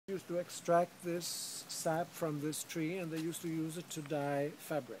Used to extract this sap from this tree and they used to use it to dye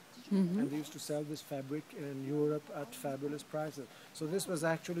fabric. And they used to sell this fabric in Europe at fabulous prices. So this was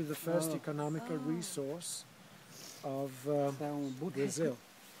actually the first economical resource of Brazil.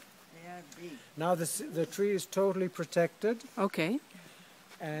 Now the tree is totally protected. Okay.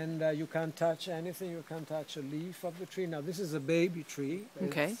 And you can't touch anything, you can't touch a leaf of the tree. Now this is a baby tree.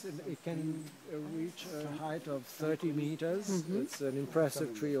 Okay. It can reach a height of 30 meters. It's an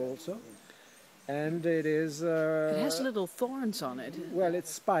impressive tree also. And it is... it has little thorns on it. Well, it's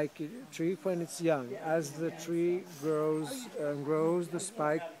spiky tree when it's young. As the tree grows and grows, the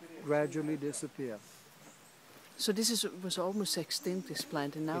spike gradually disappears. So this was almost extinct, this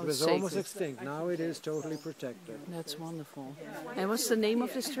plant, and now It it's was almost sacred. extinct. Now it is totally protected. That's wonderful. And what's the name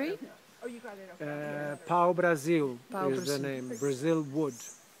of this tree? Pau Brasil Pau is the Brasil. name. Brazil wood.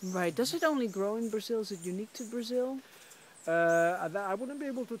 Right. Does it only grow in Brazil? Is it unique to Brazil? I wouldn't be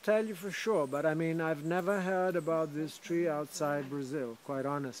able to tell you for sure, but I mean, I've never heard about this tree outside Brazil, quite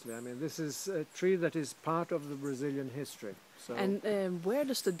honestly. I mean, this is a tree that is part of the Brazilian history. So And where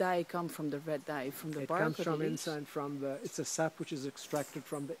does the dye come from, the red dye? From the it bark comes or the from leaves? inside, it's a sap which is extracted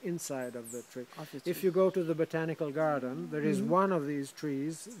from the inside of the tree. Of the If tree. you go to the botanical garden, there is one of these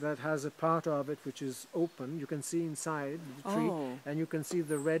trees that has a part of it which is open. You can see inside the tree, Oh. and you can see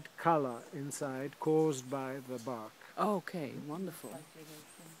the red color inside caused by the bark. Okay, wonderful.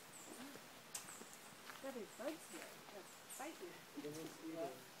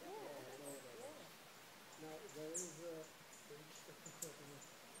 Now,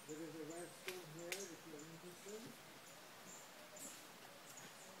 there is a red